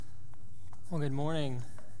Well, good morning.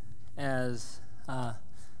 As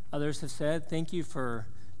others have said, thank you for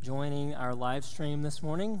joining our live stream this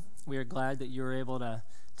morning. We are glad that you were able to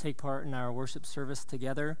take part in our worship service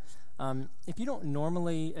together. If you don't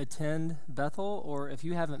normally attend Bethel, or if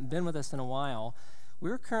you haven't been with us in a while,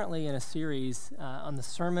 we're currently in a series on the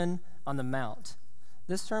Sermon on the Mount.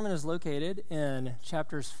 This sermon is located in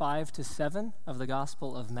chapters 5 to 7 of the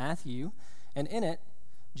Gospel of Matthew, and in it,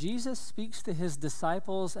 Jesus speaks to his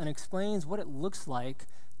disciples and explains what it looks like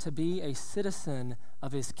to be a citizen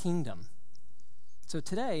of his kingdom. So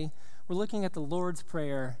today, we're looking at the Lord's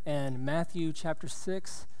Prayer in Matthew chapter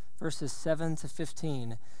 6, verses 7 to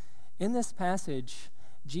 15. In this passage,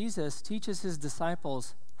 Jesus teaches his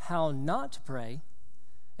disciples how not to pray,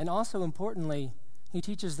 and also importantly, he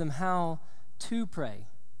teaches them how to pray.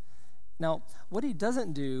 Now, what he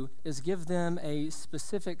doesn't do is give them a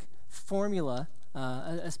specific formula,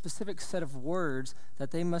 a specific set of words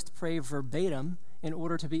that they must pray verbatim in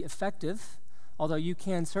order to be effective, although you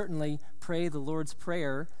can certainly pray the Lord's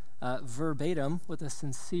Prayer verbatim with a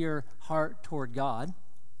sincere heart toward God.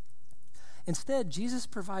 Instead, Jesus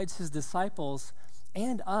provides his disciples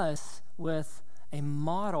and us with a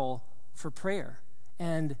model for prayer.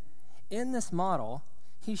 And in this model,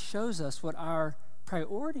 he shows us what our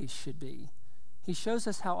priorities should be. He shows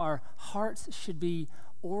us how our hearts should be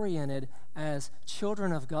oriented as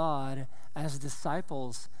children of God, as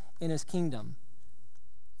disciples in his kingdom.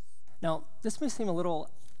 Now, this may seem a little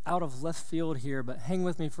out of left field here, but hang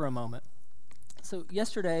with me for a moment. So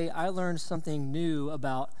yesterday, I learned something new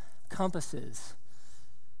about compasses.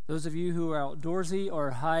 Those of you who are outdoorsy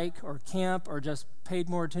or hike or camp or just paid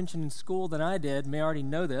more attention in school than I did may already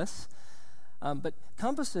know this. But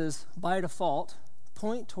compasses, by default,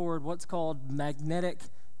 point toward what's called magnetic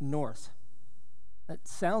north. That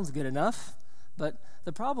sounds good enough, but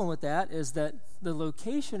the problem with that is that the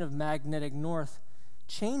location of magnetic north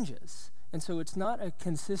changes, and so it's not a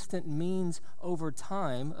consistent means over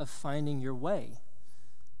time of finding your way.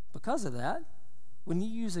 Because of that, when you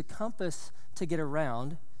use a compass to get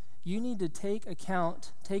around, you need to take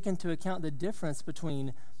into account the difference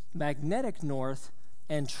between magnetic north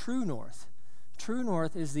and true north. True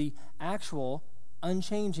north is the actual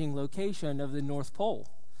unchanging location of the North Pole.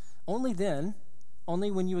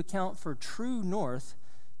 Only when you account for true north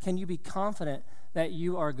can you be confident that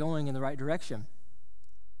you are going in the right direction.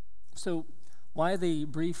 So why the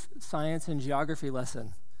brief science and geography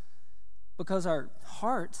lesson? Because our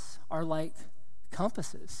hearts are like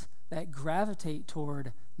compasses that gravitate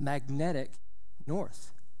toward magnetic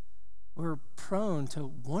north. We're prone to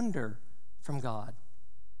wander from God.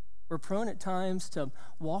 We're prone at times to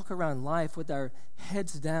walk around life with our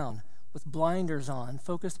heads down, with blinders on,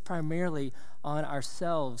 focused primarily on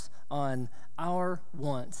ourselves, on our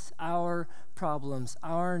wants, our problems,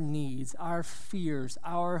 our needs, our fears,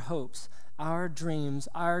 our hopes, our dreams,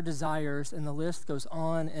 our desires, and the list goes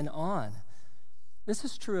on and on. This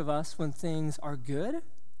is true of us when things are good,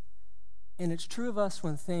 and it's true of us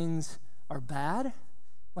when things are bad,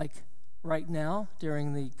 like right now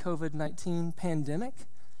during the COVID-19 pandemic,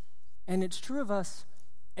 and it's true of us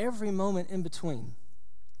every moment in between.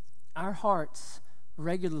 Our hearts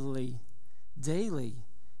regularly, daily,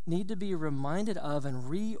 need to be reminded of and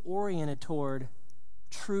reoriented toward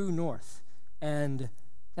true north. And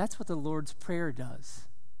that's what the Lord's Prayer does.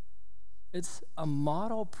 It's a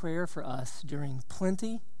model prayer for us during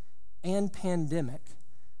plenty and pandemic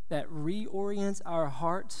that reorients our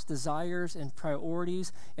hearts, desires, and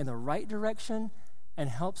priorities in the right direction and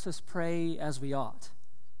helps us pray as we ought.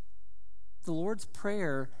 The Lord's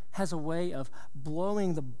Prayer has a way of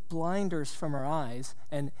blowing the blinders from our eyes,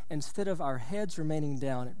 and instead of our heads remaining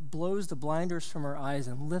down, it blows the blinders from our eyes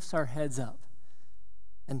and lifts our heads up.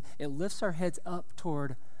 And it lifts our heads up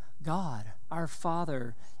toward God, our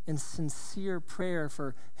Father, in sincere prayer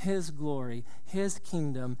for his glory, his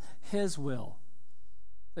kingdom, his will.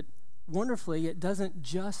 But wonderfully, it doesn't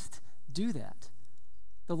just do that.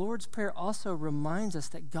 The Lord's Prayer also reminds us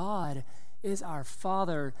that God is our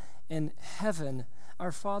Father in heaven,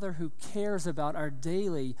 our Father who cares about our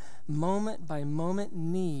daily, moment-by-moment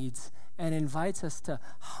needs and invites us to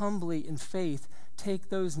humbly, in faith, take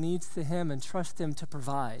those needs to him and trust him to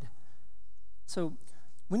provide. So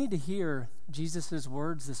we need to hear Jesus'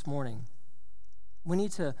 words this morning. We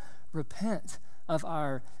need to repent of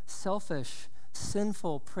our selfish,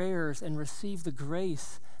 sinful prayers and receive the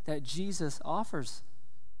grace that Jesus offers.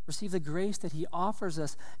 Receive the grace that he offers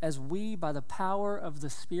us as we, by the power of the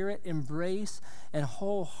Spirit, embrace and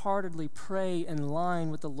wholeheartedly pray in line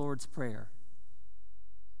with the Lord's Prayer.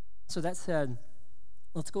 So that said,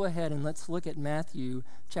 let's go ahead and let's look at Matthew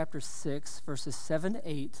chapter 6, verses 7 to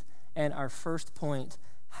 8, and our first point,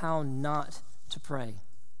 how not to pray.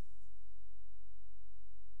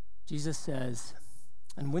 Jesus says,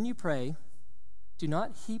 "And when you pray, do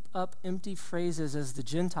not heap up empty phrases as the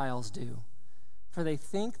Gentiles do, for they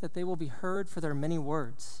think that they will be heard for their many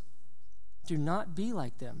words. Do not be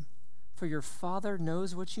like them, for your Father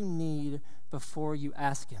knows what you need before you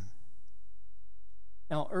ask him."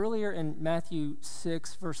 Now, earlier in Matthew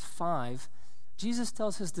 6, verse 5, Jesus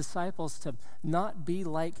tells his disciples to not be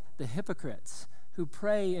like the hypocrites who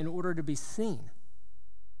pray in order to be seen.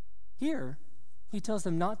 Here, he tells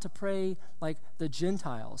them not to pray like the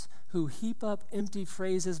Gentiles who heap up empty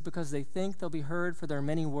phrases because they think they'll be heard for their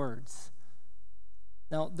many words.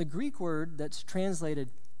 Now, the Greek word that's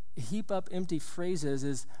translated heap up empty phrases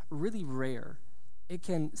is really rare. It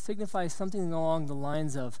can signify something along the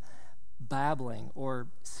lines of babbling or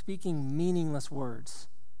speaking meaningless words.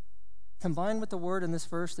 Combined with the word in this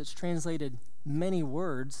verse that's translated many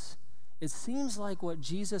words, it seems like what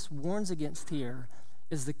Jesus warns against here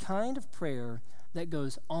is the kind of prayer that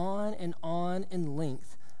goes on in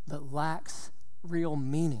length but lacks real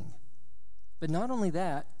meaning. But not only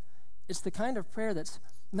that, it's the kind of prayer that's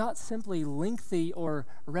not simply lengthy or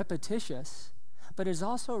repetitious, but is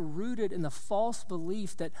also rooted in the false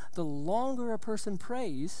belief that the longer a person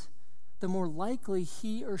prays, the more likely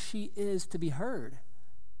he or she is to be heard.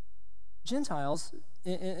 Gentiles,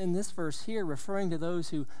 in this verse here, referring to those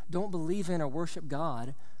who don't believe in or worship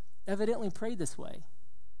God, evidently prayed this way.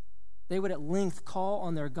 They would at length call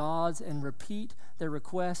on their gods and repeat their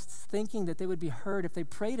requests, thinking that they would be heard if they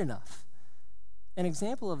prayed enough. An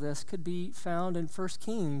example of this could be found in 1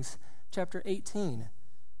 Kings chapter 18,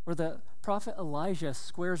 where the prophet Elijah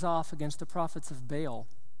squares off against the prophets of Baal.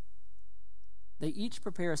 They each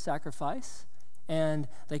prepare a sacrifice, and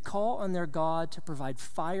they call on their God to provide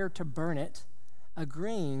fire to burn it,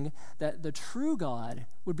 agreeing that the true God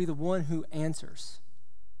would be the one who answers.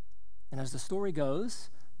 And as the story goes,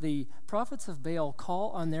 the prophets of Baal call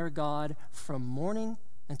on their God from morning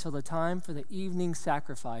until the time for the evening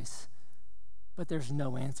sacrifice, but there's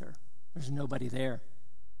no answer. There's nobody there.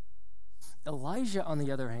 Elijah, on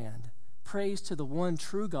the other hand, prays to the one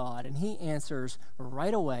true God, and he answers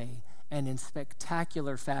right away and in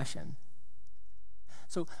spectacular fashion.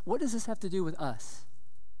 So what does this have to do with us?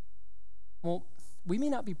 Well, we may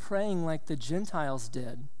not be praying like the Gentiles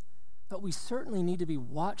did, but we certainly need to be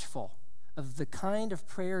watchful of the kind of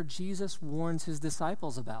prayer Jesus warns his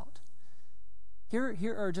disciples about.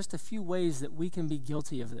 Here are just a few ways that we can be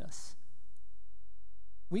guilty of this.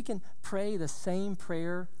 We can pray the same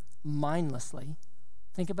prayer mindlessly.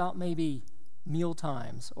 Think about maybe meal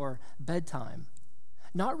times or bedtime.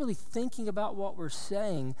 Not really thinking about what we're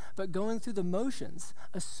saying, but going through the motions,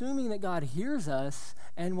 assuming that God hears us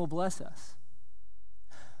and will bless us.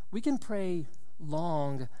 We can pray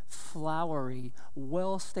long, flowery,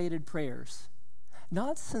 well-stated prayers,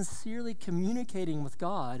 not sincerely communicating with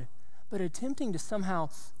God, but attempting to somehow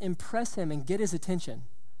impress him and get his attention.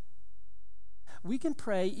 We can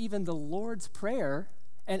pray even the Lord's Prayer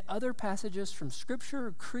and other passages from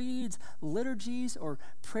Scripture, creeds, liturgies, or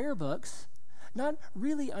prayer books, not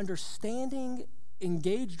really understanding,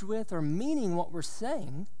 engaged with, or meaning what we're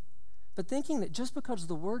saying, but thinking that just because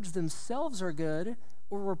the words themselves are good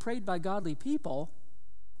or were prayed by godly people,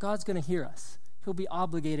 God's going to hear us. He'll be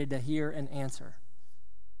obligated to hear and answer.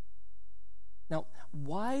 Now,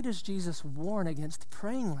 why does Jesus warn against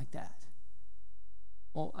praying like that?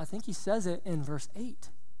 Well, I think he says it in verse 8.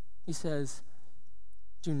 He says,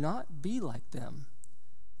 "Do not be like them,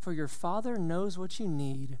 for your Father knows what you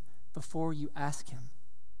need before you ask him."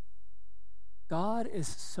 God is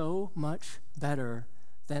so much better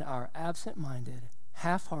than our absent-minded,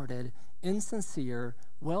 half-hearted, insincere,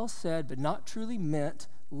 well-said but not truly meant,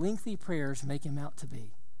 lengthy prayers make him out to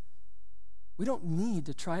be. We don't need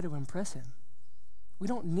to try to impress him. We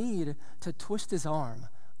don't need to twist his arm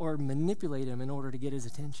or manipulate him in order to get his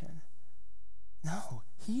attention. No,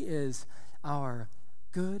 he is our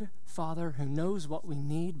good Father who knows what we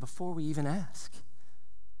need before we even ask.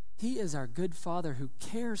 He is our good Father who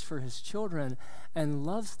cares for his children and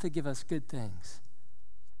loves to give us good things.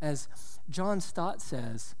 As John Stott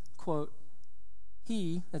says, quote,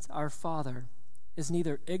 "He," that's our Father, "is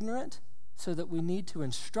neither ignorant so that we need to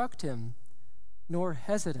instruct him, nor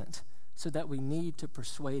hesitant so that we need to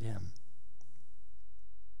persuade him."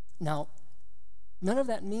 Now, none of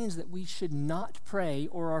that means that we should not pray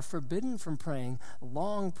or are forbidden from praying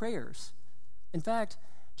long prayers. In fact,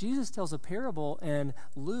 Jesus tells a parable in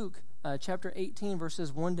Luke chapter 18,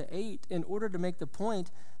 verses 1 to 8, in order to make the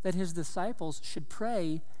point that his disciples should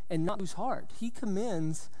pray and not lose heart. He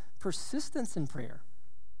commends persistence in prayer.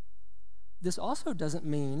 this also doesn't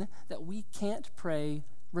mean that we can't pray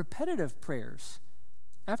repetitive prayers.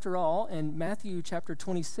 After all, in Matthew chapter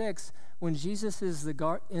 26, when Jesus is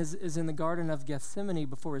in the Garden of Gethsemane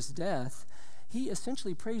before his death, he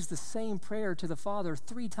essentially prays the same prayer to the Father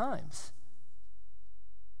 3 times.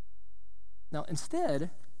 Now,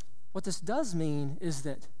 instead, what this does mean is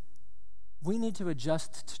that we need to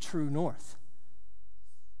adjust to true north.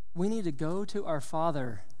 We need to go to our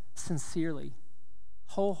Father sincerely,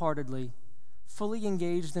 wholeheartedly, fully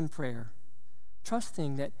engaged in prayer,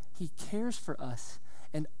 trusting that he cares for us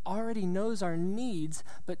and already knows our needs,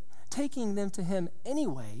 but taking them to him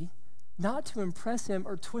anyway, not to impress him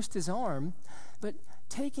or twist his arm, but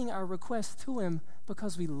taking our requests to him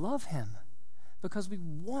because we love him, because we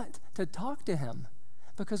want to talk to him,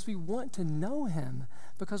 because we want to know him,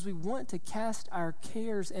 because we want to cast our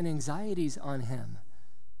cares and anxieties on him.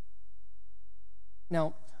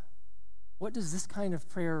 Now, what does this kind of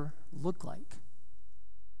prayer look like?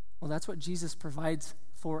 Well, that's what Jesus provides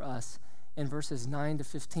for us in verses 9 to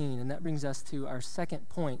 15, and that brings us to our second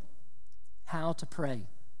point, how to pray.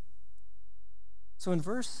 So in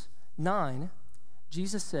verse 9,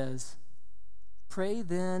 Jesus says, "Pray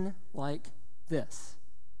then like this."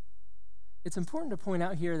 It's important to point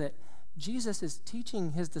out here that Jesus is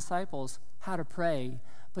teaching his disciples how to pray,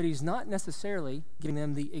 but he's not necessarily giving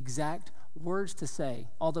them the exact words to say.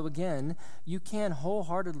 Although, again, you can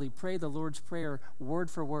wholeheartedly pray the Lord's Prayer word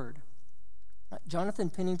for word. Jonathan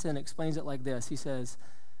Pennington explains it like this. He says,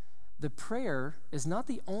 "The prayer is not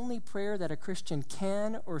the only prayer that a Christian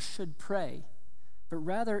can or should pray, but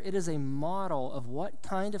rather it is a model of what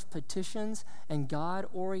kind of petitions and God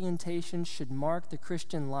orientation should mark the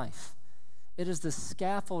Christian life. It is the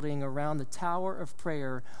scaffolding around the tower of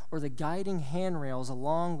prayer or the guiding handrails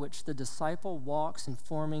along which the disciple walks in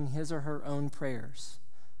forming his or her own prayers."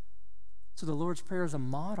 So the Lord's Prayer is a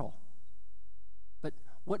model. But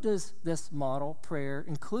what does this model prayer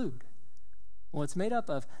include? Well, it's made up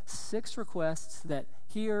of 6 requests that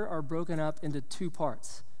here are broken up into 2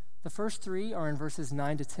 parts. The first 3 are in verses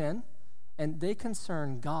 9 to 10, and they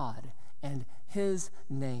concern God and his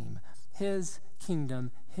name, his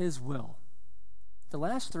kingdom, his will. The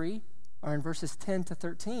last 3 are in verses 10 to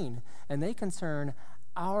 13, and they concern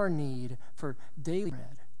our need for daily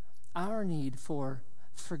bread, our need for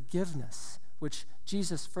forgiveness, which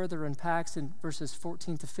Jesus further unpacks in verses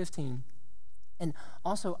 14 to 15, and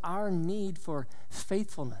also our need for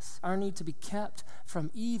faithfulness, our need to be kept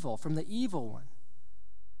from evil, from the evil one.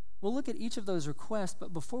 We'll look at each of those requests,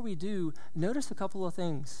 but before we do, notice a couple of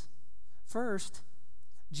things. First,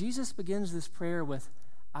 Jesus begins this prayer with,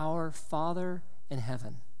 "Our Father in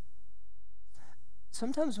heaven."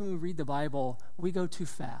 Sometimes when we read the Bible, we go too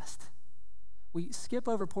fast. We skip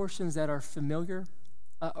over portions that are familiar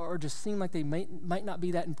or just seem like they might not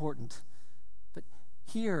be that important. But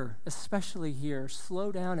here, especially here,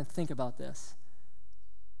 slow down and think about this.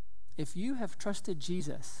 If you have trusted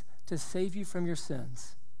Jesus to save you from your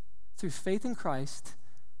sins, through faith in Christ,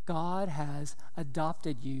 God has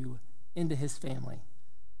adopted you into his family.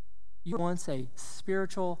 You were once a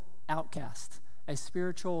spiritual outcast, a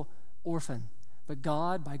spiritual orphan, but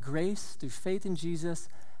God, by grace, through faith in Jesus,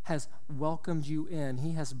 has welcomed you in.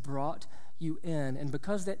 He has brought you in. And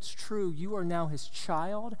because that's true, you are now his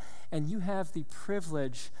child, and you have the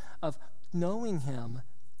privilege of knowing him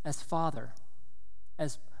as Father.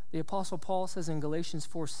 As the Apostle Paul says in Galatians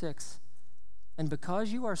 4:6, "And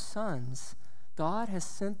because you are sons, God has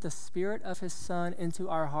sent the Spirit of his Son into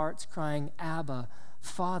our hearts, crying, 'Abba,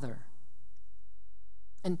 Father.'"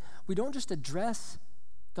 And we don't just address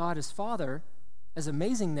God as Father, as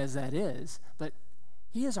amazing as that is, but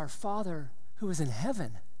he is our Father who is in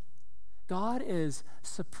heaven. God is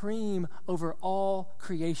supreme over all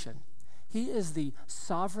creation. He is the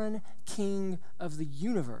sovereign King of the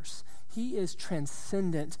universe. He is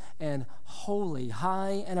transcendent and holy,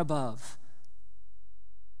 high and above.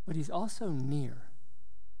 But he's also near.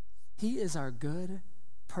 He is our good,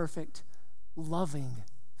 perfect, loving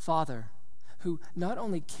Father who not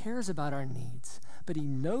only cares about our needs, but he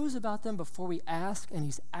knows about them before we ask, and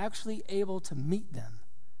he's actually able to meet them.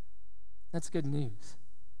 That's good news.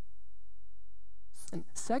 And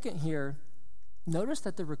second here, notice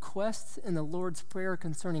that the requests in the Lord's Prayer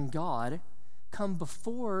concerning God come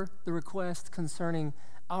before the request concerning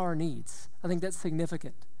our needs. I think that's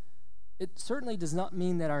significant. It certainly does not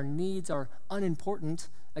mean that our needs are unimportant.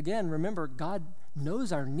 Again, remember, God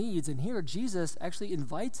knows our needs, and here Jesus actually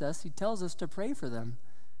invites us, he tells us to pray for them.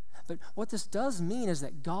 But what this does mean is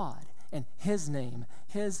that God and his name,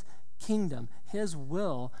 his kingdom, his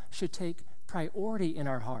will should take priority in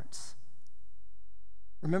our hearts.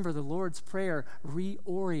 Remember, the Lord's Prayer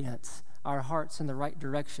reorients our hearts in the right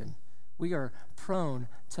direction. We are prone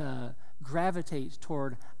to gravitate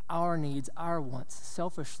toward our needs, our wants,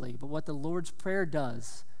 selfishly. But what the Lord's Prayer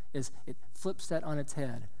does is it flips that on its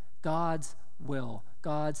head. God's will,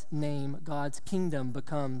 God's name, God's kingdom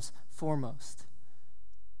becomes foremost.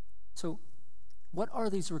 So, what are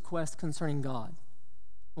these requests concerning God?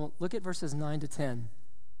 Well, look at verses 9 to 10.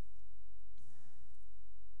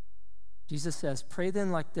 Jesus says, "Pray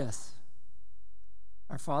then like this: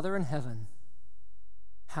 Our Father in heaven,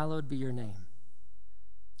 hallowed be your name.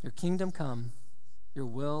 Your kingdom come, your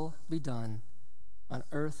will be done on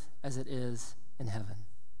earth as it is in heaven."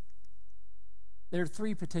 There are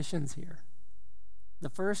 3 petitions here. The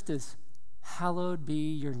first is, hallowed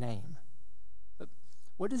be your name. But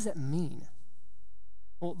what does that mean?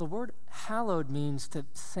 Well, the word hallowed means to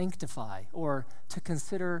sanctify or to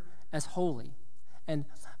consider as holy. And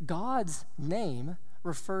God's name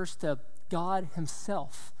refers to God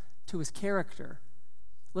himself, to his character.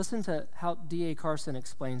 Listen to how D.A. Carson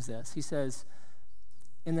explains this. He says,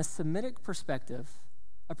 in the Semitic perspective,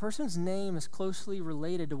 a person's name is closely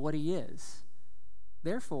related to what he is.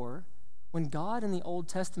 Therefore, when God in the Old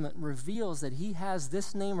Testament reveals that he has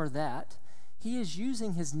this name or that, he is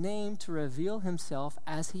using his name to reveal himself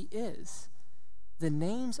as he is. The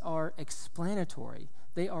names are explanatory.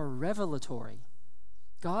 They are revelatory.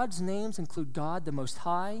 God's names include God the Most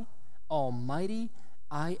High, Almighty,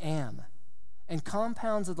 I Am, and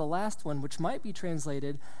compounds of the last one, which might be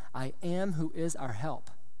translated, I am who is our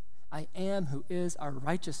help. I am who is our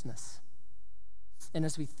righteousness. And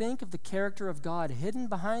as we think of the character of God hidden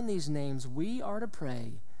behind these names, we are to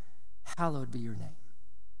pray, hallowed be your name.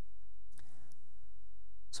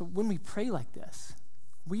 So when we pray like this,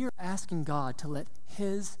 we are asking God to let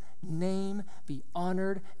his name be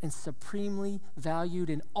honored and supremely valued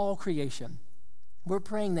in all creation. We're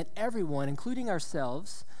praying that everyone, including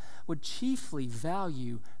ourselves, would chiefly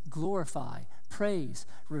value, glorify, praise,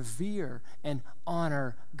 revere, and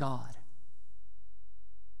honor God.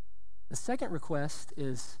 The second request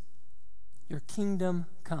is, your kingdom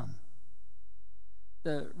come.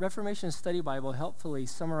 The Reformation Study Bible helpfully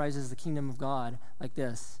summarizes the kingdom of God like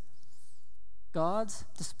this: God's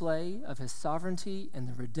display of his sovereignty and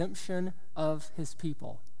the redemption of his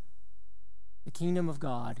people. The kingdom of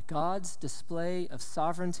God, God's display of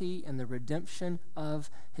sovereignty and the redemption of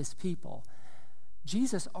his people.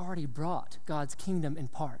 Jesus already brought God's kingdom in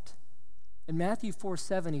part. In Matthew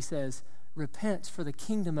 4:7, he says, repent, for the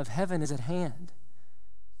kingdom of heaven is at hand.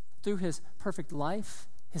 Through his perfect life,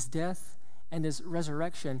 his death, and his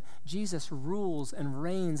resurrection, Jesus rules and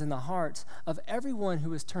reigns in the hearts of everyone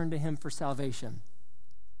who has turned to him for salvation.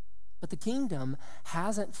 But the kingdom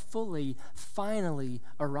hasn't finally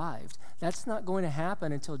arrived. That's not going to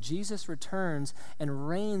happen until Jesus returns and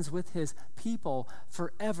reigns with his people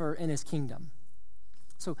forever in his kingdom.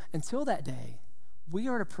 So until that day, we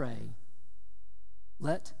are to pray,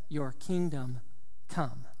 let your kingdom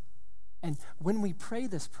come. And when we pray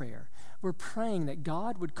this prayer, we're praying that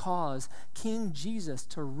God would cause King Jesus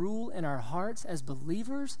to rule in our hearts as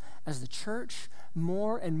believers, as the church,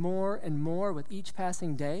 more and more and more with each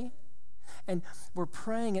passing day. And we're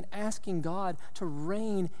praying and asking God to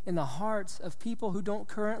reign in the hearts of people who don't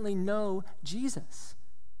currently know Jesus,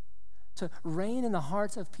 to reign in the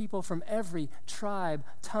hearts of people from every tribe,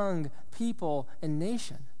 tongue, people, and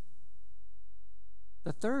nation.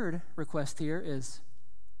 The third request here is,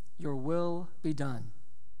 your will be done.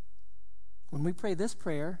 When we pray this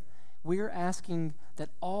prayer, we are asking that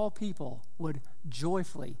all people would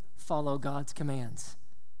joyfully follow God's commands,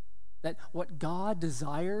 that what God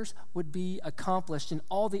desires would be accomplished in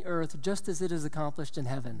all the earth just as it is accomplished in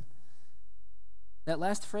heaven. That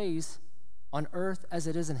last phrase, on earth as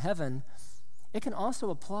it is in heaven, it can also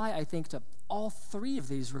apply, I think, to all 3 of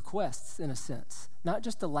these requests in a sense, not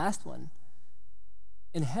just the last one.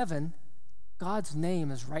 In heaven, God's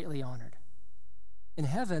name is rightly honored. In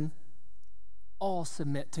heaven, all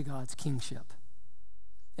submit to God's kingship.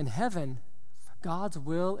 In heaven, God's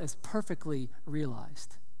will is perfectly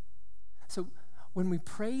realized. So when we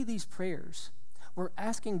pray these prayers, we're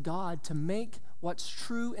asking God to make what's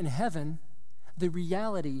true in heaven the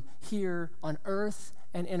reality here on earth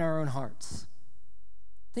and in our own hearts.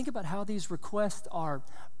 Think about how these requests are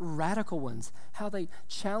radical ones, how they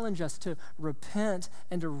challenge us to repent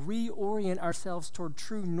and to reorient ourselves toward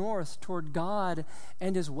true north, toward God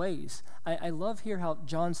and his ways. I love here how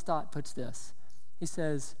John Stott puts this. He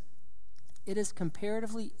says, it is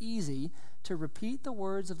comparatively easy to repeat the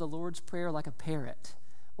words of the Lord's Prayer like a parrot,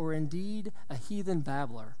 or indeed a heathen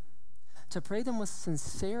babbler. To pray them with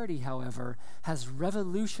sincerity, however, has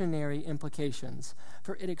revolutionary implications,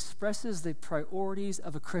 for it expresses the priorities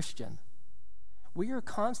of a Christian. We are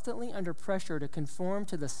constantly under pressure to conform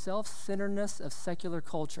to the self-centeredness of secular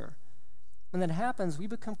culture. When that happens, we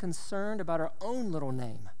become concerned about our own little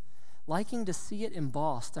name, liking to see it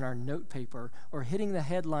embossed in our notepaper or hitting the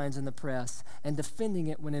headlines in the press and defending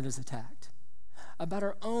it when it is attacked. About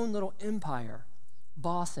our own little empire,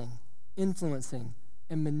 bossing, influencing,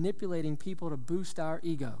 and manipulating people to boost our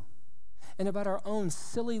ego. And about our own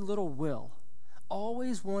silly little will,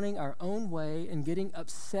 always wanting our own way and getting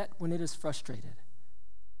upset when it is frustrated.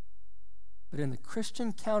 But in the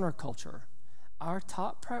Christian counterculture, our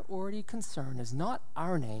top priority concern is not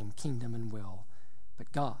our name, kingdom, and will,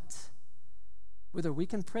 but God's. Whether we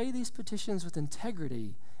can pray these petitions with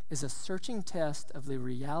integrity is a searching test of the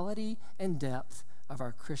reality and depth of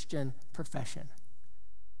our Christian profession.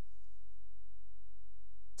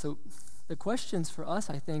 So the questions for us,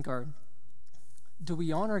 I think, are, do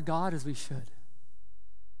we honor God as we should?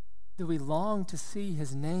 Do we long to see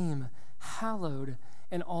his name hallowed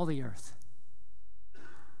in all the earth?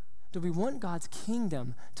 Do we want God's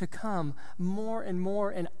kingdom to come more and more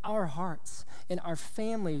in our hearts, in our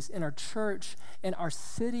families, in our church, in our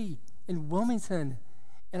city, in Wilmington,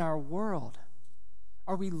 in our world?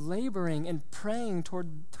 Are we laboring and praying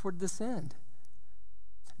toward this end?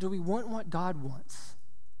 Do we want what God wants?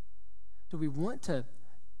 Do we want to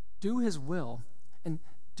do his will and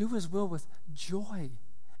do his will with joy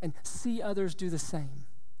and see others do the same?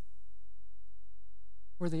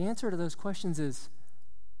 Where the answer to those questions is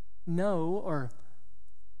no, or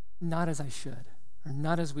not as I should, or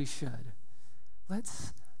not as we should.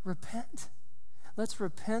 Let's repent. Let's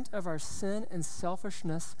repent of our sin and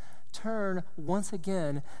selfishness, turn once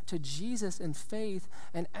again to Jesus in faith,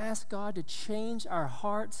 and ask God to change our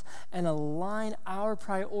hearts and align our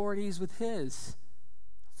priorities with his.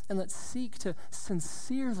 And let's seek to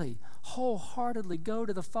sincerely, wholeheartedly go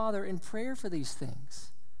to the Father in prayer for these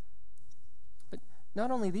things. But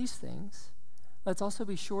not only these things, let's also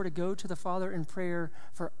be sure to go to the Father in prayer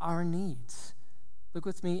for our needs. Look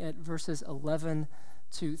with me at verses 11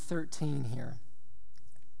 to 13 here.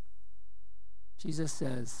 Jesus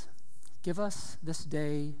says, "Give us this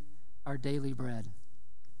day our daily bread,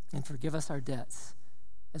 and forgive us our debts,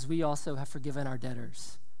 as we also have forgiven our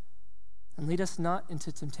debtors. And lead us not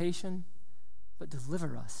into temptation, but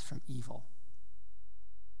deliver us from evil."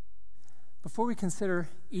 Before we consider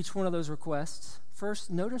each one of those requests, first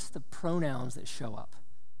notice the pronouns that show up.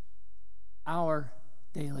 Our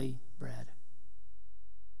daily bread.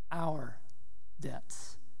 Our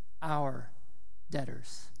debts. Our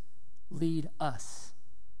debtors. Lead us.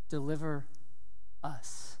 Deliver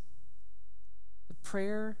us. The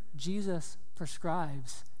prayer Jesus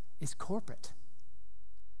prescribes is corporate.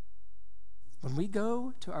 When we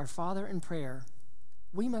go to our Father in prayer,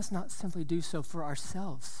 we must not simply do so for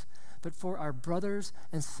ourselves, but for our brothers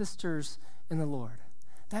and sisters in the Lord.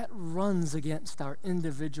 That runs against our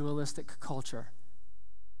individualistic culture.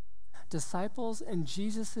 Disciples in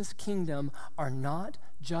Jesus' kingdom are not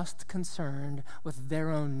just concerned with their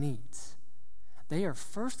own needs. They are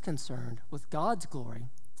first concerned with God's glory,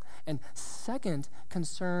 and second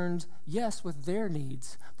concerned, yes, with their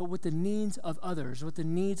needs, but with the needs of others, with the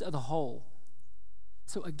needs of the whole.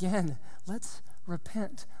 So again, let's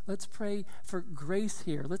repent. Let's pray for grace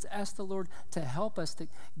here. Let's ask the Lord to help us to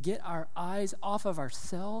get our eyes off of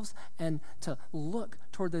ourselves and to look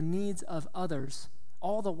toward the needs of others,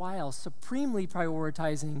 all the while supremely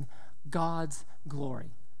prioritizing God's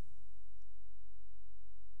glory.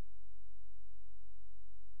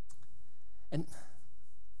 And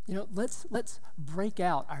let's break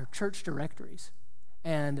out our church directories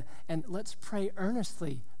and let's pray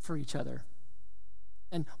earnestly for each other.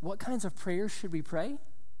 And what kinds of prayers should we pray?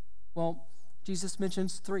 Well, Jesus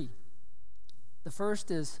mentions 3. The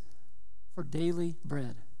first is for daily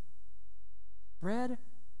bread. Bread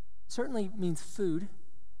certainly means food,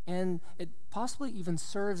 and it possibly even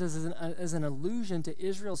serves as an allusion to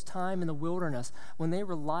Israel's time in the wilderness when they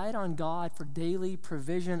relied on God for daily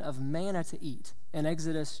provision of manna to eat in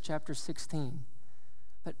Exodus chapter 16.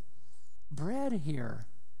 But bread here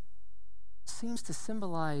seems to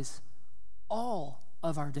symbolize all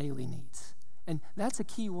of our daily needs. And that's a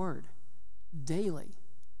key word, daily.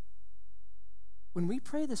 When we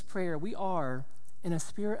pray this prayer, we are in a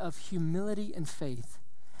spirit of humility and faith,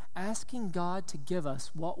 asking God to give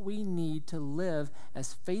us what we need to live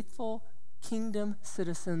as faithful kingdom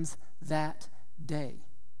citizens that day.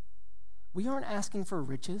 We aren't asking for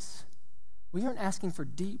riches. We aren't asking for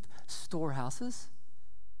deep storehouses.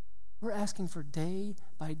 We're asking for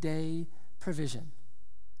day-by-day provision.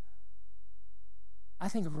 I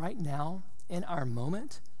think right now, in our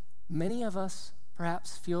moment, many of us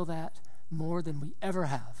perhaps feel that more than we ever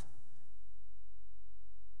have.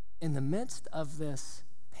 in the midst of this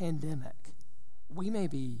pandemic, we may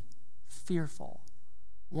be fearful,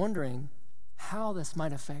 wondering how this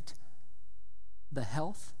might affect the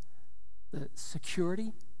health, the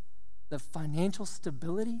security, the financial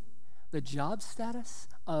stability, the job status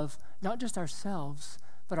of not just ourselves,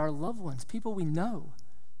 but our loved ones, people we know.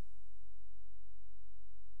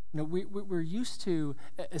 We're used to,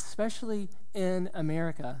 especially in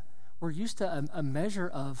America, we're used to a measure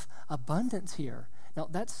of abundance here. Now,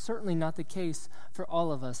 that's certainly not the case for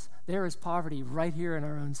all of us. There is poverty right here in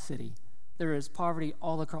our own city. There is poverty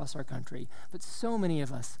all across our country. But so many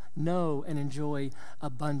of us know and enjoy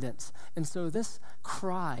abundance. And so this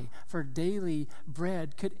cry for daily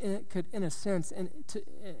bread could in a sense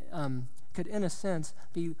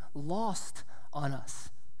be lost on us.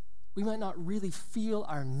 We might not really feel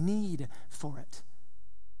our need for it.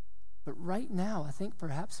 But right now, I think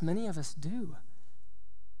perhaps many of us do.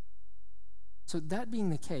 So that being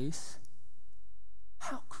the case,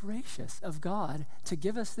 how gracious of God to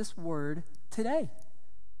give us this word today.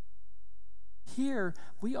 Here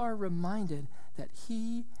we are reminded that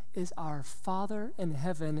He is our Father in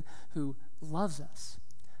heaven who loves us,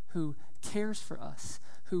 who cares for us,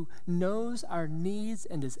 who knows our needs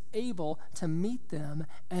and is able to meet them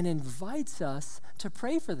and invites us to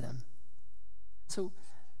pray for them. So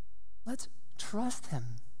let's trust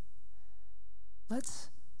Him. Let's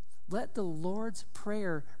let the Lord's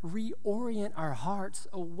Prayer reorient our hearts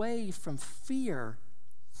away from fear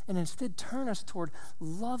and instead turn us toward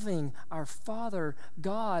loving our Father,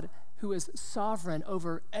 God, who is sovereign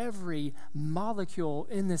over every molecule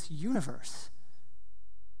in this universe.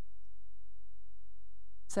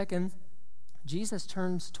 Second, Jesus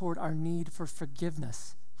turns toward our need for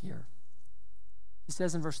forgiveness here. He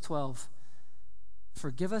says in verse 12,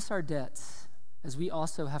 "Forgive us our debts, as we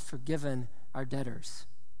also have forgiven our debtors."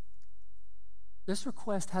 This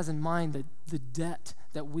request has in mind the debt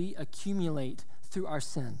that we accumulate through our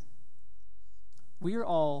sin. We are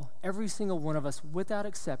all, every single one of us, without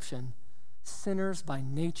exception, sinners by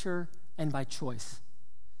nature and by choice.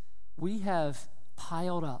 We have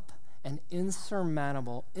piled up an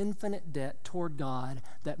insurmountable, infinite debt toward God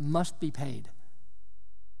that must be paid.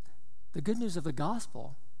 The good news of the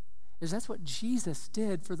gospel is that's what Jesus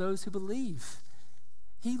did for those who believe.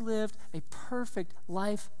 He lived a perfect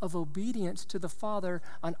life of obedience to the Father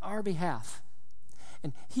on our behalf.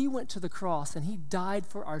 And He went to the cross and He died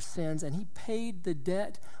for our sins and He paid the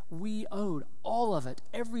debt we owed, all of it,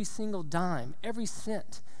 every single dime, every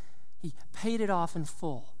cent. He paid it off in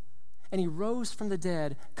full. And He rose from the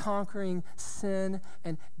dead, conquering sin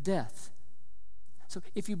and death. So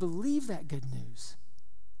if you believe that good news,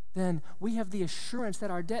 then we have the assurance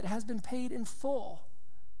that our debt has been paid in full.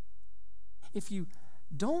 If you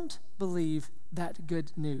don't believe that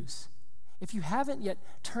good news, if you haven't yet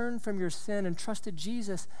turned from your sin and trusted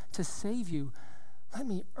Jesus to save you, let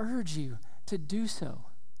me urge you to do so.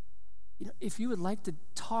 If you would like to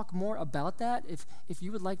talk more about that, if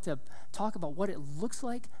you would like to talk about what it looks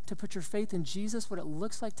like to put your faith in Jesus, what it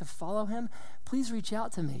looks like to follow Him, please reach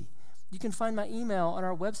out to me. You can find my email on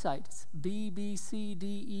our website. It's bbcde.org.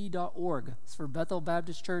 It's for Bethel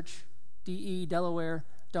Baptist Church, DE,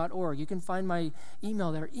 Delaware.org. You can find my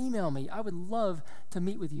email there. Email me. I would love to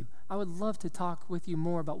meet with you. I would love to talk with you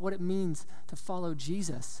more about what it means to follow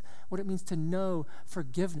Jesus, what it means to know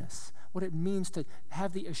forgiveness, what it means to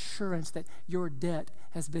have the assurance that your debt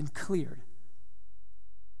has been cleared.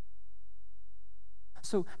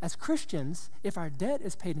 So as Christians, if our debt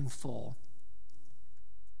is paid in full,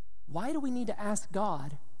 why do we need to ask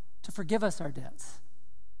God to forgive us our debts?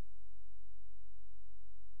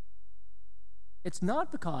 It's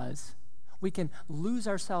not because we can lose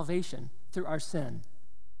our salvation through our sin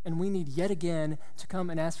and we need yet again to come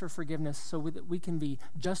and ask for forgiveness so that we can be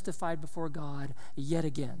justified before God yet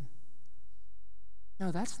again.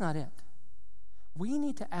 No, that's not it. We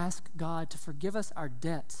need to ask God to forgive us our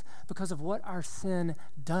debts because of what our sin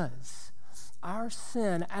does. Our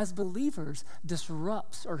sin as believers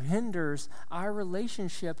disrupts or hinders our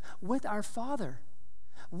relationship with our Father.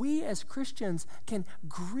 We as Christians can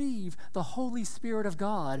grieve the Holy Spirit of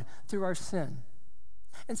God through our sin.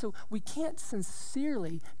 And so we can't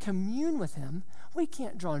sincerely commune with Him. We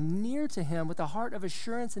can't draw near to Him with a heart of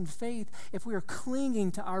assurance and faith if we are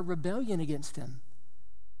clinging to our rebellion against Him.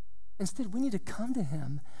 Instead, we need to come to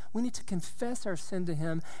Him. We need to confess our sin to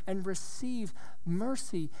Him and receive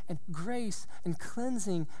mercy and grace and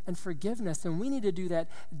cleansing and forgiveness. And we need to do that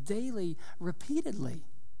daily, repeatedly.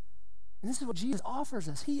 And this is what Jesus offers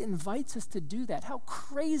us. He invites us to do that. How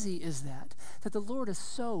crazy is that? That the Lord is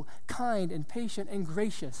so kind and patient and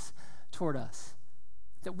gracious toward us.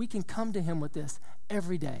 that we can come to him with this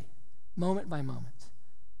every day, moment by moment.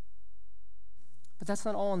 But that's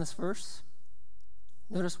not all in this verse.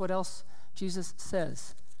 Notice what else Jesus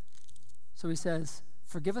says. So he says,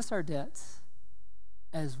 forgive us our debts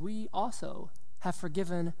as we also have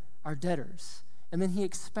forgiven our debtors. And then he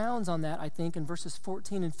expounds on that, I think, in verses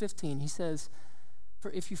 14 and 15. He says,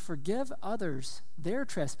 for if you forgive others their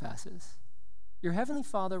trespasses, your heavenly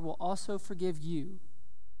Father will also forgive you.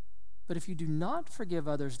 But if you do not forgive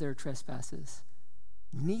others their trespasses,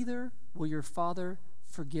 neither will your Father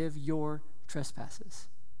forgive your trespasses.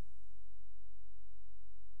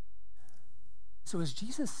 So is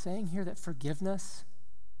Jesus saying here that forgiveness,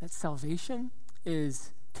 that salvation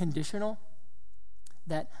is conditional?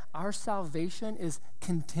 That our salvation is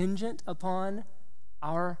contingent upon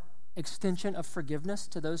our extension of forgiveness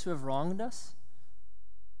to those who have wronged us?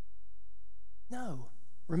 No.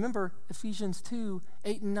 Remember Ephesians 2,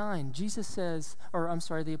 8 and 9.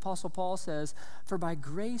 The Apostle Paul says, for by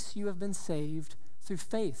grace you have been saved through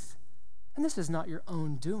faith. And this is not your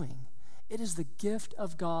own doing. It is the gift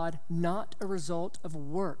of God, not a result of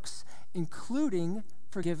works, including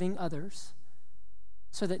forgiving others,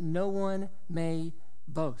 so that no one may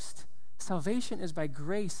boast. Salvation is by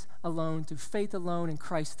grace alone, through faith alone, in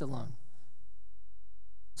Christ alone.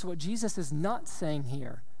 So what Jesus is not saying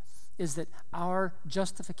here is that our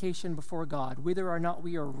justification before God, whether or not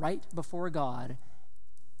we are right before God,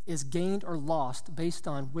 is gained or lost based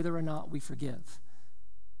on whether or not we forgive.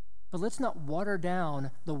 But let's not water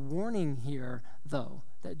down the warning here, though,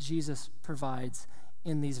 that Jesus provides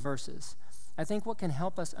in these verses. I think what can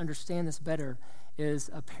help us understand this better is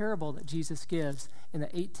a parable that Jesus gives in the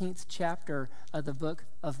 18th chapter of the book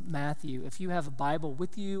of Matthew. If you have a Bible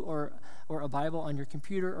with you or a Bible on your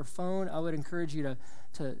computer or phone, I would encourage you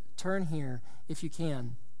to turn here if you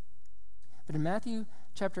can. But in Matthew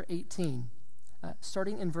chapter 18,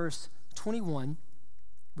 starting in verse 21,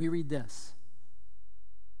 we read this.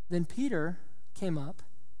 Then Peter came up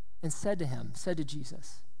and said to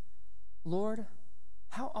Jesus, Lord,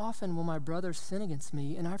 how often will my brother sin against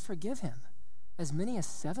me and I forgive him? As many as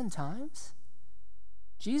 7 times?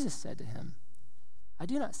 Jesus said to him, I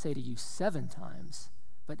do not say to you 7 times,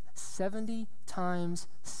 but 70 times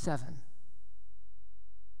 7.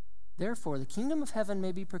 Therefore, the kingdom of heaven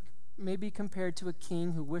may be compared to a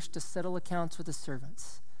king who wished to settle accounts with his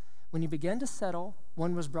servants. When he began to settle,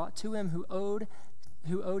 one was brought to him who owed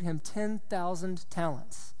him 10,000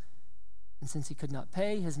 talents. And since he could not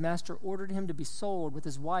pay, his master ordered him to be sold with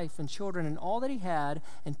his wife and children and all that he had,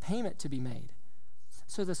 and payment to be made.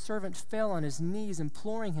 So the servant fell on his knees,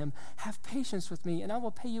 imploring him, have patience with me, and I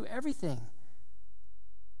will pay you everything.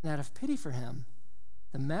 And out of pity for him,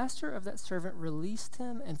 the master of that servant released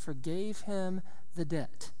him and forgave him the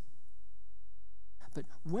debt. But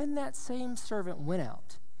when that same servant went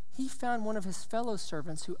out, he found one of his fellow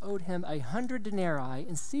servants who owed him 100 denarii,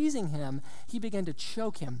 and seizing him, he began to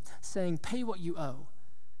choke him, saying, pay what you owe.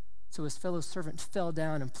 So his fellow servant fell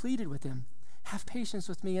down and pleaded with him, have patience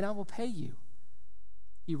with me, and I will pay you.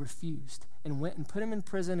 He refused and went and put him in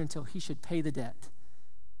prison until he should pay the debt.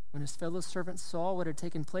 When his fellow servants saw what had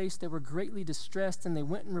taken place, they were greatly distressed, and they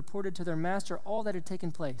went and reported to their master all that had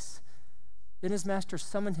taken place. Then his master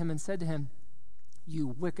summoned him and said to him, you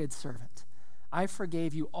wicked servant, I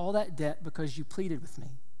forgave you all that debt because you pleaded with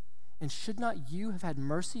me. And should not you have had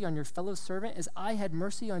mercy on your fellow servant as I had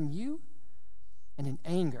mercy on you? And in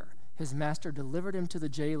anger, his master delivered him to the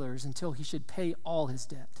jailers until he should pay all his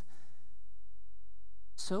debt.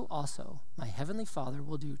 So also my heavenly Father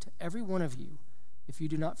will do to every one of you if you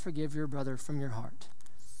do not forgive your brother from your heart.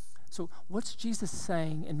 So what's Jesus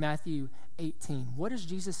saying in Matthew 18? What is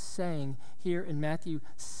Jesus saying here in Matthew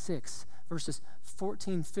 6, verses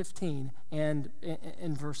 14, 15, and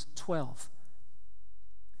in verse 12?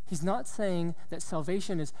 He's not saying that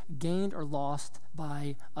salvation is gained or lost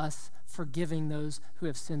by us forgiving those who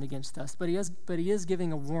have sinned against us, but he is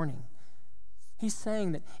giving a warning. He's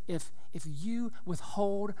saying that if you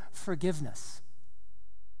withhold forgiveness,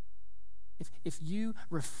 if you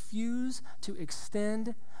refuse to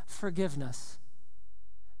extend forgiveness,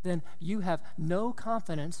 then you have no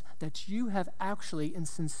confidence that you have actually, in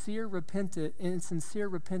sincere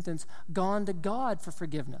repentance, gone to God for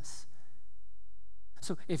forgiveness.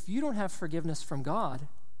 So if you don't have forgiveness from God,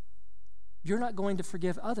 you're not going to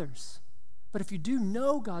forgive others. But if you do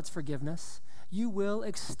know God's forgiveness, you will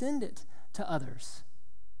extend it to others.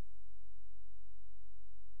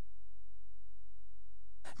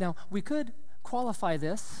 Now, we could qualify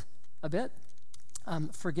this a bit.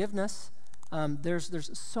 Forgiveness,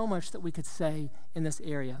 there's so much that we could say in this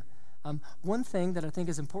area. One thing that I think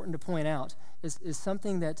is important to point out is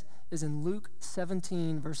something that is in Luke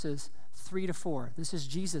 17, verses 3 to 4. This is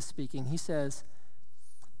Jesus speaking. He says,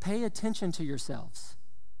 "Pay attention to yourselves.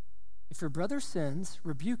 If your brother sins,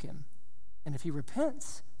 rebuke him. And if he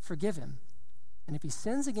repents, forgive him. And if he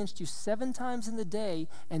sins against you 7 times in the day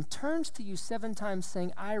and turns to you 7 times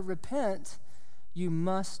saying, 'I repent,' you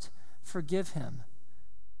must forgive him."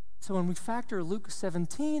 So when we factor Luke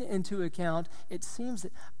 17 into account, it seems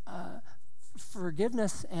that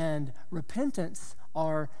forgiveness and repentance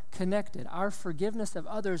are connected. Our forgiveness of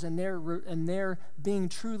others and their being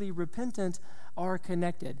truly repentant are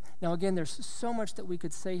connected. Now, again, there's so much that we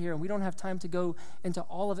could say here, and we don't have time to go into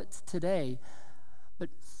all of it today. But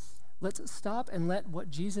let's stop and let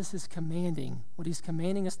what Jesus is commanding, what he's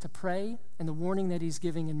commanding us to pray, and the warning that he's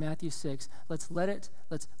giving in Matthew 6, let's let it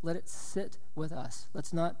sit with us.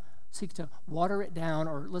 Let's not seek to water it down,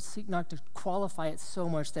 or let's seek not to qualify it so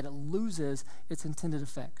much that it loses its intended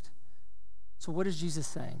effect. So what is Jesus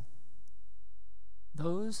saying?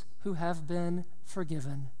 Those who have been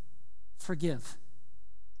forgiven, forgive.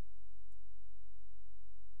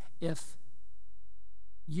 If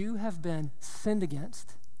you have been sinned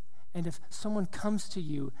against, and if someone comes to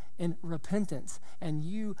you in repentance and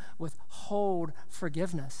you withhold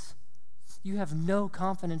forgiveness, you have no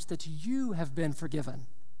confidence that you have been forgiven.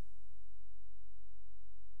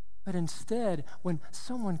 But instead, when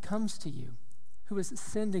someone comes to you who has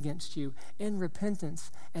sinned against you in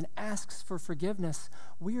repentance and asks for forgiveness,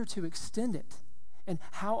 we are to extend it. And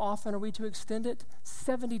how often are we to extend it?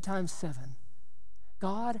 70 times 7.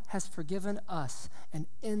 God has forgiven us an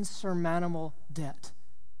insurmountable debt.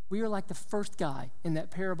 We are like the first guy in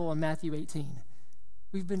that parable in Matthew 18.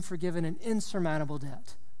 We've been forgiven an insurmountable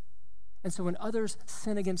debt. And so when others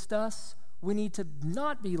sin against us, we need to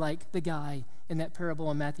not be like the guy in that parable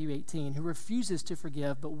in Matthew 18 who refuses to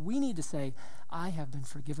forgive, but we need to say, "I have been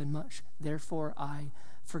forgiven much, therefore I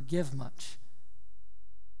forgive much."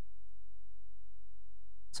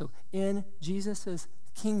 So in Jesus'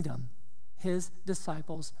 kingdom, his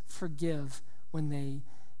disciples forgive when they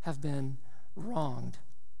have been wronged.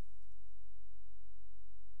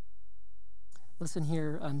 Listen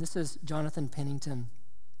here, this is Jonathan Pennington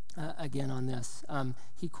again on this.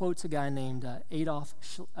 He quotes a guy named Adolf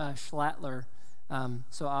Schlattler.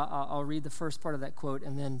 So I'll read the first part of that quote,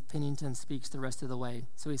 and then Pennington speaks the rest of the way.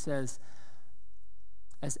 So he says,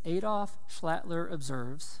 as Adolf Schlattler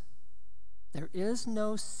observes, there is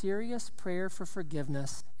no serious prayer for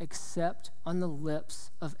forgiveness except on the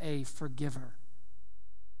lips of a forgiver.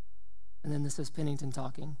 And then this is Pennington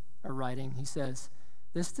talking or writing. He says,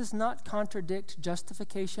 this does not contradict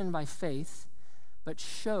justification by faith, but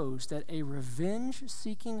shows that a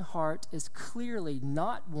revenge-seeking heart is clearly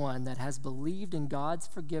not one that has believed in God's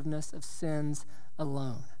forgiveness of sins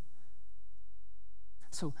alone.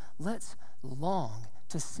 So let's long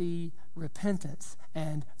to see repentance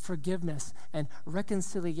and forgiveness and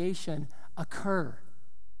reconciliation occur.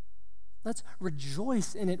 Let's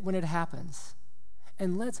rejoice in it when it happens.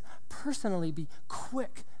 And let's personally be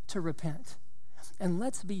quick to repent. And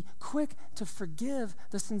let's be quick to forgive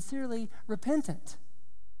the sincerely repentant.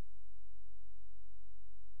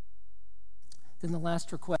 Then the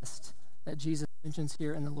last request that Jesus mentions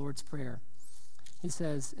here in the Lord's Prayer. He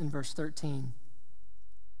says in verse 13,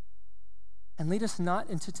 and lead us not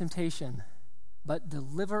into temptation, but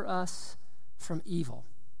deliver us from evil.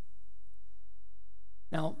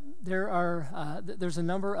 Now, there's a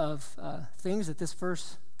number of things that this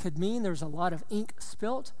verse could mean. There's a lot of ink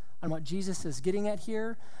spilt on what Jesus is getting at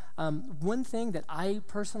here. One thing that I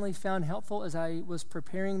personally found helpful as I was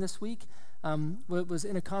preparing this week was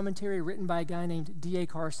in a commentary written by a guy named D.A.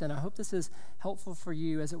 Carson. I hope this is helpful for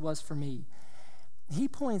you as it was for me. He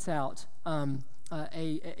points out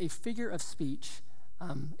a figure of speech.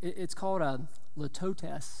 It's called a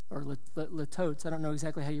litotes or litotes. I don't know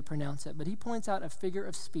exactly how you pronounce it, but he points out a figure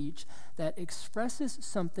of speech that expresses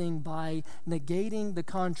something by negating the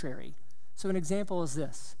contrary. So an example is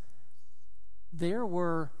this. There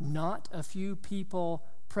were not a few people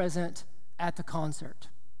present at the concert.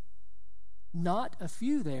 Not a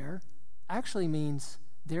few there actually means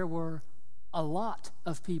there were a lot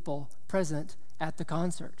of people present at the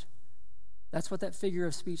concert. That's what that figure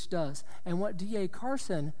of speech does. And what D.A.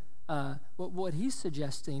 Carson, what he's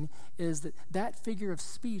suggesting is that figure of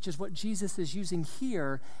speech is what Jesus is using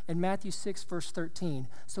here in Matthew 6, verse 13.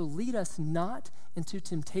 So lead us not into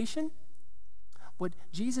temptation. What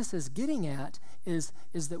Jesus is getting at is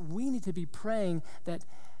that we need to be praying that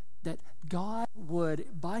God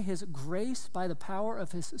would, by his grace, by the power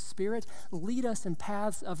of his Spirit, lead us in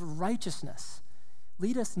paths of righteousness.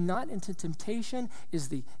 Lead us not into temptation is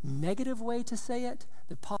the negative way to say it.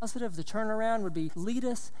 The positive, the turnaround would be lead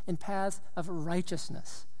us in paths of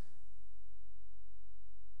righteousness.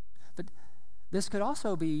 But this could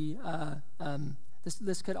also be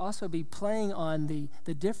this could also be playing on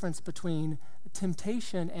the difference between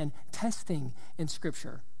temptation and testing in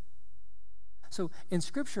Scripture. So in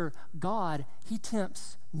Scripture, God, he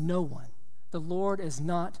tempts no one. The Lord is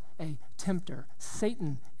not a tempter.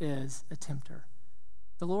 Satan is a tempter.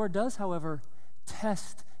 The Lord does, however,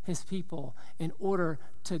 test his people in order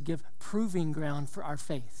to give proving ground for our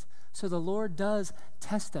faith. So the Lord does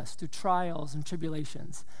test us through trials and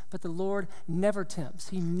tribulations, but the Lord never tempts.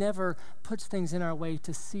 He never puts things in our way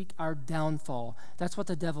to seek our downfall. That's what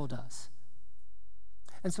the devil does.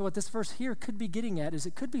 And so what this verse here could be getting at is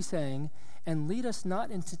it could be saying, and lead us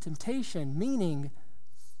not into temptation, meaning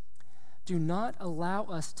do not allow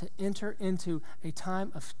us to enter into a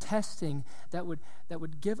time of testing that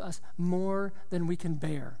would give us more than we can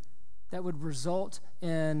bear, that would result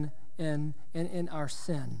in our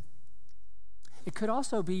sin. It could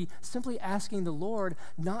also be simply asking the Lord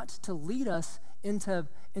not to lead us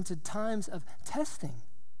into times of testing.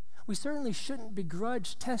 We certainly shouldn't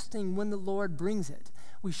begrudge testing when the Lord brings it.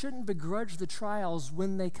 We shouldn't begrudge the trials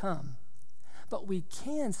when they come. But we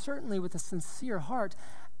can certainly, with a sincere heart,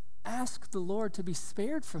 ask the Lord to be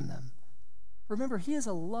spared from them. Remember, he is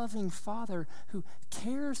a loving Father who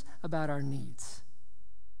cares about our needs.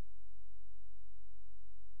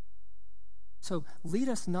 So lead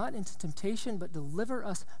us not into temptation, but deliver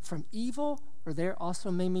us from evil, or there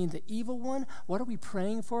also may mean the evil one. What are we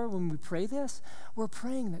praying for when we pray this? We're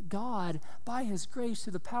praying that God, by his grace,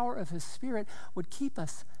 through the power of his Spirit, would keep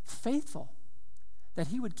us faithful, that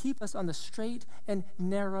he would keep us on the straight and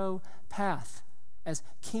narrow path as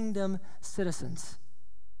kingdom citizens.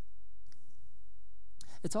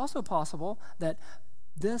 It's also possible that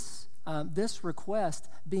this request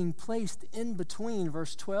being placed in between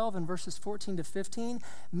verse 12 and verses 14 to 15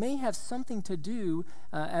 may have something to do,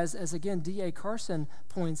 as again D.A. Carson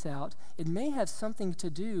points out, it may have something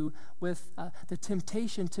to do with the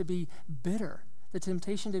temptation to be bitter,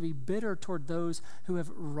 toward those who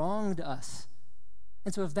have wronged us.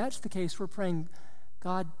 And so if that's the case, we're praying,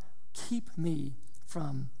 God, keep me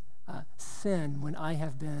from sin when I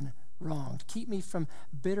have been wronged. Keep me from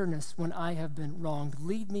bitterness when I have been wronged.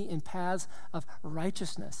 Lead me in paths of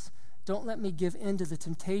righteousness. Don't let me give in to the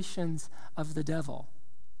temptations of the devil.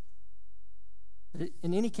 But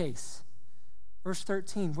in any case, verse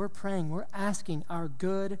 13, we're praying, we're asking our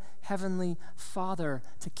good heavenly Father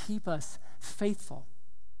to keep us faithful.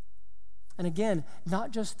 And again,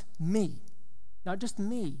 not just me.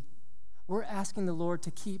 We're asking the Lord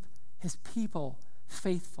to keep his people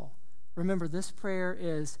faithful. Remember, this prayer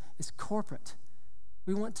is corporate.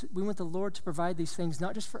 We want the Lord to provide these things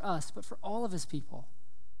not just for us, but for all of his people.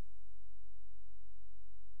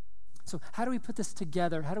 So how do we put this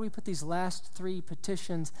together? How do we put these last three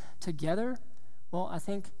petitions together? Well, I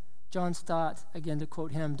think John Stott, again to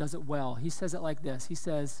quote him, does it well. He says it like this. He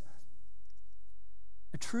says,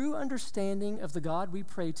 a true understanding of the God we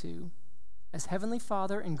pray to as Heavenly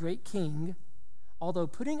Father and Great King, although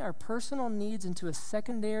putting our personal needs into a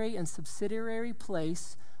secondary and subsidiary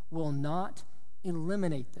place, will not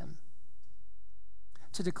eliminate them.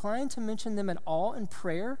 To decline to mention them at all in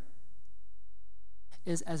prayer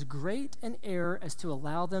is as great an error as to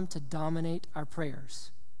allow them to dominate our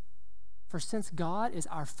prayers. For since God is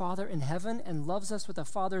our Father in heaven and loves us with a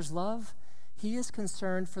Father's love, he is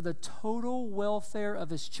concerned for the total welfare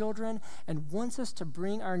of his children and wants us to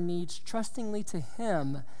bring our needs trustingly to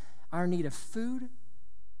him, our need of food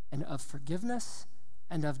and of forgiveness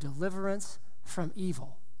and of deliverance from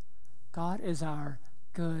evil. God is our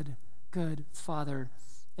good Father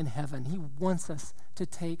in heaven. He wants us to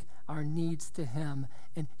take our needs to him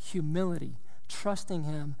in humility, trusting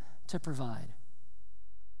him to provide.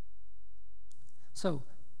 So,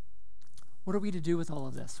 what are we to do with all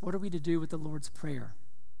of this? What are we to do with the Lord's Prayer?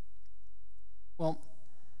 Well,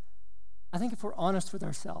 I think if we're honest with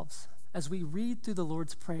ourselves, as we read through the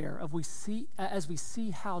Lord's Prayer, as we see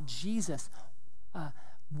how Jesus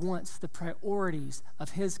wants the priorities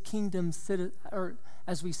of his kingdom, or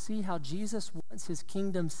as we see how Jesus wants his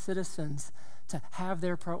kingdom citizens to have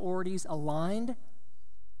their priorities aligned,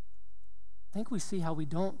 I think we see how we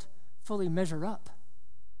don't fully measure up.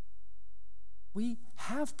 We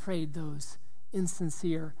have prayed those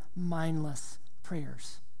insincere, mindless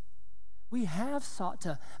prayers. We have sought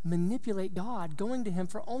to manipulate God, going to him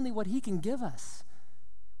for only what he can give us.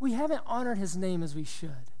 We haven't honored his name as we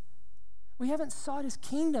should. We haven't sought his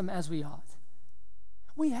kingdom as we ought.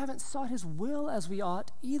 We haven't sought his will as we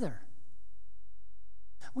ought either.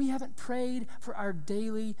 We haven't prayed for our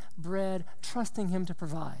daily bread, trusting him to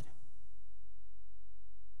provide.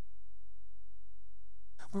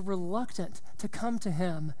 We're reluctant to come to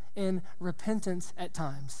him in repentance at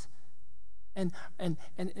times and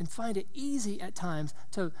find it easy at times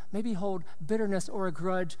to maybe hold bitterness or a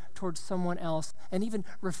grudge towards someone else and even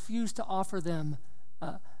refuse to offer them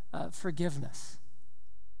forgiveness.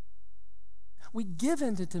 We give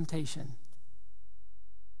in to temptation.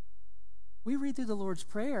 We read through the Lord's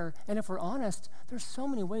Prayer, and if we're honest, there's so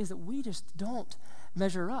many ways that we just don't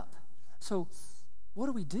measure up. So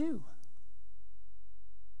what do?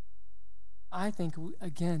 I think,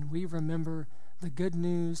 again, we remember the good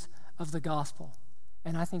news of the gospel,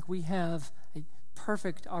 and I think we have a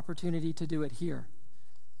perfect opportunity to do it here.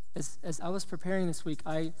 As I was preparing this week,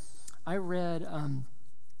 I read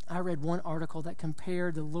one article that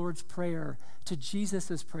compared the Lord's Prayer to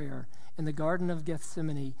Jesus' prayer in the Garden of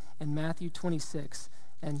Gethsemane in Matthew 26,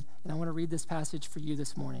 and I want to read this passage for you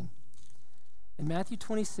this morning. In Matthew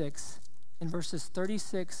 26, in verses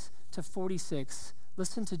 36 to 46,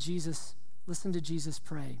 listen to Jesus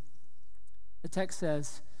pray. The text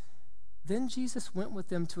says, "Then Jesus went with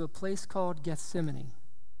them to a place called Gethsemane,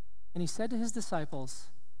 and he said to his disciples,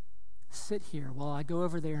 'Sit here while I go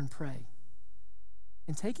over there and pray.'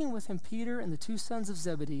 And taking with him Peter and the two sons of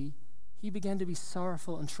Zebedee, he began to be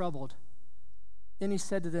sorrowful and troubled. Then he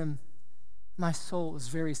said to them, 'My soul is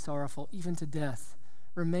very sorrowful, even to death.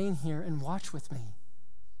 Remain here and watch with me.'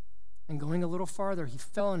 And going a little farther, he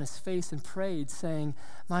fell on his face and prayed, saying,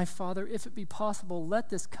 'My Father, if it be possible, let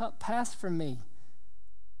this cup pass from me.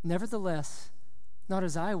 Nevertheless, not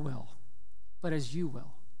as I will, but as you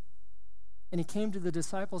will.' And he came to the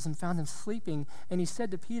disciples and found them sleeping, and he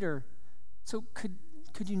said to Peter, 'So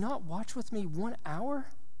could you not watch with me 1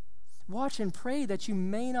 hour? Watch and pray that you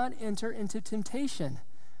may not enter into temptation.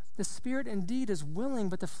 The spirit indeed is willing,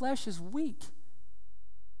 but the flesh is weak.'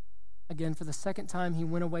 Again, for the second time, he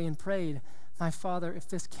went away and prayed, 'My Father, if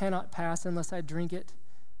this cannot pass unless I drink it,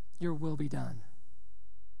 your will be done.'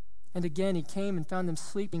 And again he came and found them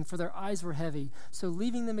sleeping, for their eyes were heavy. So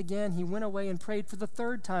leaving them again, he went away and prayed for the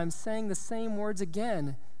third time, saying the same words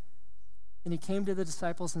again. And he came to the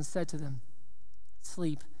disciples and said to them,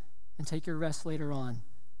 'Sleep and take your rest later on.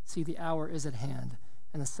 See, the hour is at hand,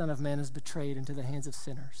 and the Son of Man is betrayed into the hands of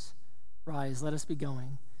sinners. Rise, let us be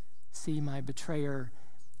going. See, my betrayer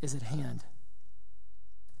is at hand.'"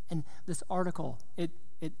 And this article, it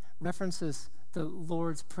references the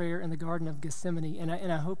Lord's Prayer in the Garden of Gethsemane, and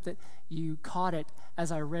I hope that you caught it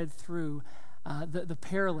as I read through the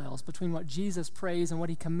parallels between what Jesus prays and what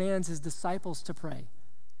he commands his disciples to pray.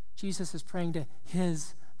 Jesus is praying to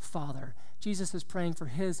his Father. Jesus is praying for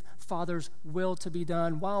his Father's will to be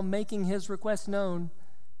done while making his request known.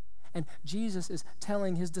 And Jesus is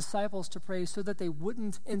telling his disciples to pray so that they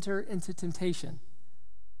wouldn't enter into temptation.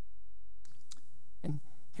 And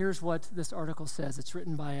here's what this article says. It's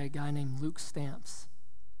written by a guy named Luke Stamps.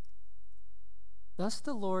 "Thus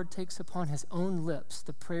the Lord takes upon his own lips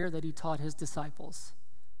the prayer that he taught his disciples.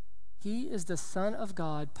 He is the Son of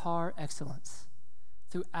God par excellence.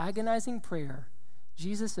 Through agonizing prayer,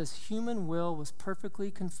 Jesus' human will was perfectly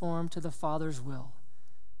conformed to the Father's will.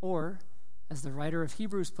 Or, as the writer of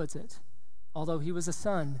Hebrews puts it, although he was a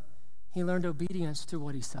son, he learned obedience through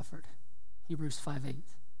what he suffered. Hebrews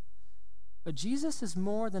 5:8. But Jesus is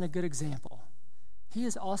more than a good example. He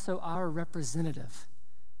is also our representative.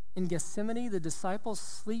 In Gethsemane, the disciples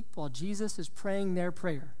sleep while Jesus is praying their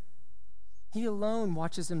prayer. He alone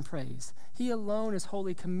watches and prays. He alone is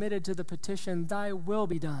wholly committed to the petition, 'Thy will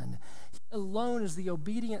be done.' He alone is the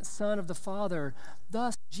obedient Son of the Father.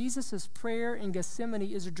 Thus, Jesus' prayer in Gethsemane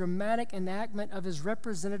is a dramatic enactment of his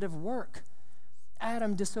representative work.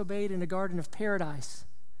 Adam disobeyed in a garden of paradise.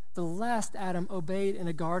 The last Adam obeyed in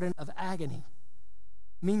a garden of agony.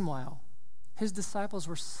 Meanwhile, his disciples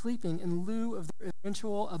were sleeping in lieu of their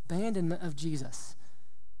eventual abandonment of Jesus.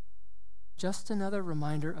 Just another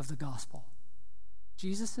reminder of the gospel.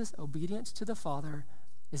 Jesus' obedience to the Father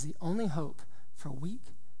is the only hope for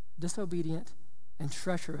weak, disobedient, and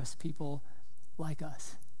treacherous people like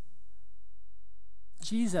us.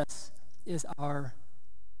 Jesus is our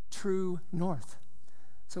true north.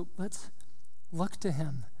 So let's look to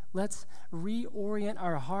him. Let's reorient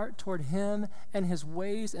our heart toward him and his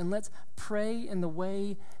ways, and let's pray in the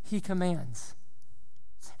way he commands.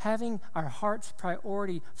 Having our heart's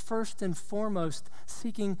priority first and foremost,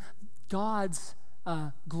 seeking God's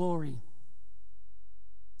glory,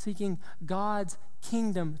 seeking God's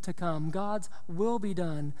kingdom to come, God's will be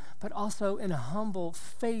done, but also in humble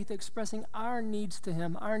faith, expressing our needs to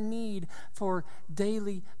him, our need for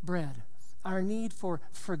daily bread. our need for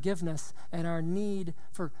forgiveness and our need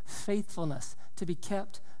for faithfulness to be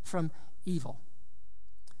kept from evil.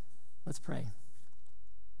 Let's pray.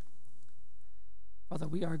 Father,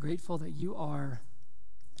 we are grateful that you are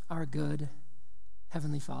our good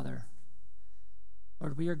Heavenly Father.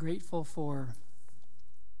 Lord, we are grateful for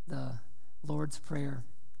the Lord's Prayer.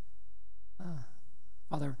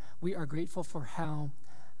 Father, we are grateful for how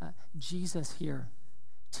Jesus here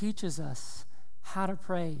teaches us how to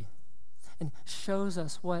pray and shows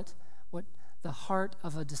us what the heart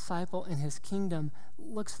of a disciple in his kingdom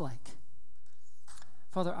looks like.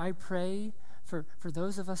 Father, I pray for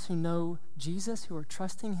those of us who know Jesus, who are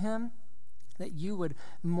trusting him, that you would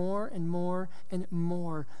more and more and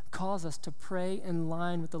more cause us to pray in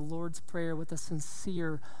line with the Lord's Prayer with a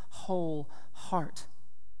sincere, whole heart.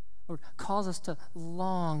 Lord, cause us to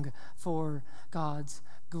long for God's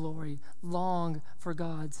glory, long for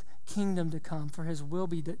God's kingdom to come, for his will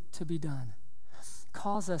to be done.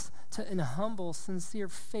 Cause us to, in humble, sincere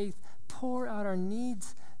faith, pour out our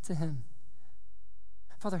needs to him.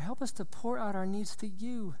 Father, help us to pour out our needs to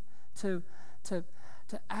you, to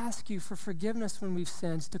ask you for forgiveness when we've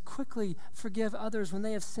sinned, to quickly forgive others when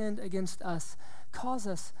they have sinned against us. Cause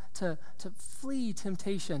us to flee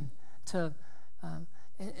temptation, to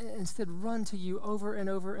instead run to you over and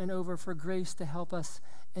over and over for grace to help us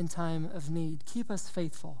in time of need. Keep us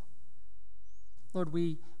faithful. Lord,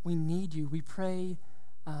 we need you. We pray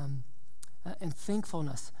in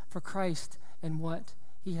thankfulness for Christ and what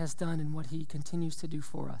he has done and what he continues to do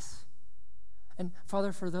for us. And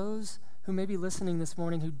Father, for those who may be listening this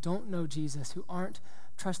morning who don't know Jesus, who aren't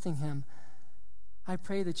trusting him, I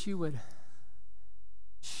pray that you would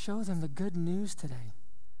show them the good news today.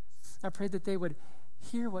 I pray that they would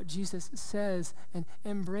hear what Jesus says and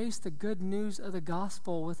embrace the good news of the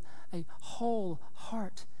gospel with a whole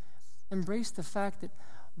heart. Embrace the fact that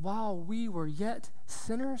while we were yet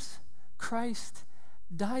sinners, Christ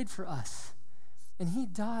died for us. And he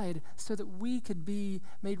died so that we could be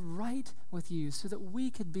made right with you, so that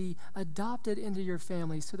we could be adopted into your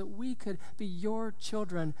family, so that we could be your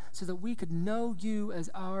children, so that we could know you as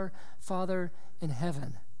our Father in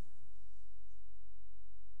heaven.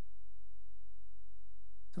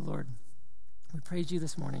 So Lord, we praise you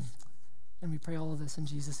this morning, and we pray all of this in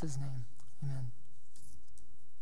Jesus' name. Amen.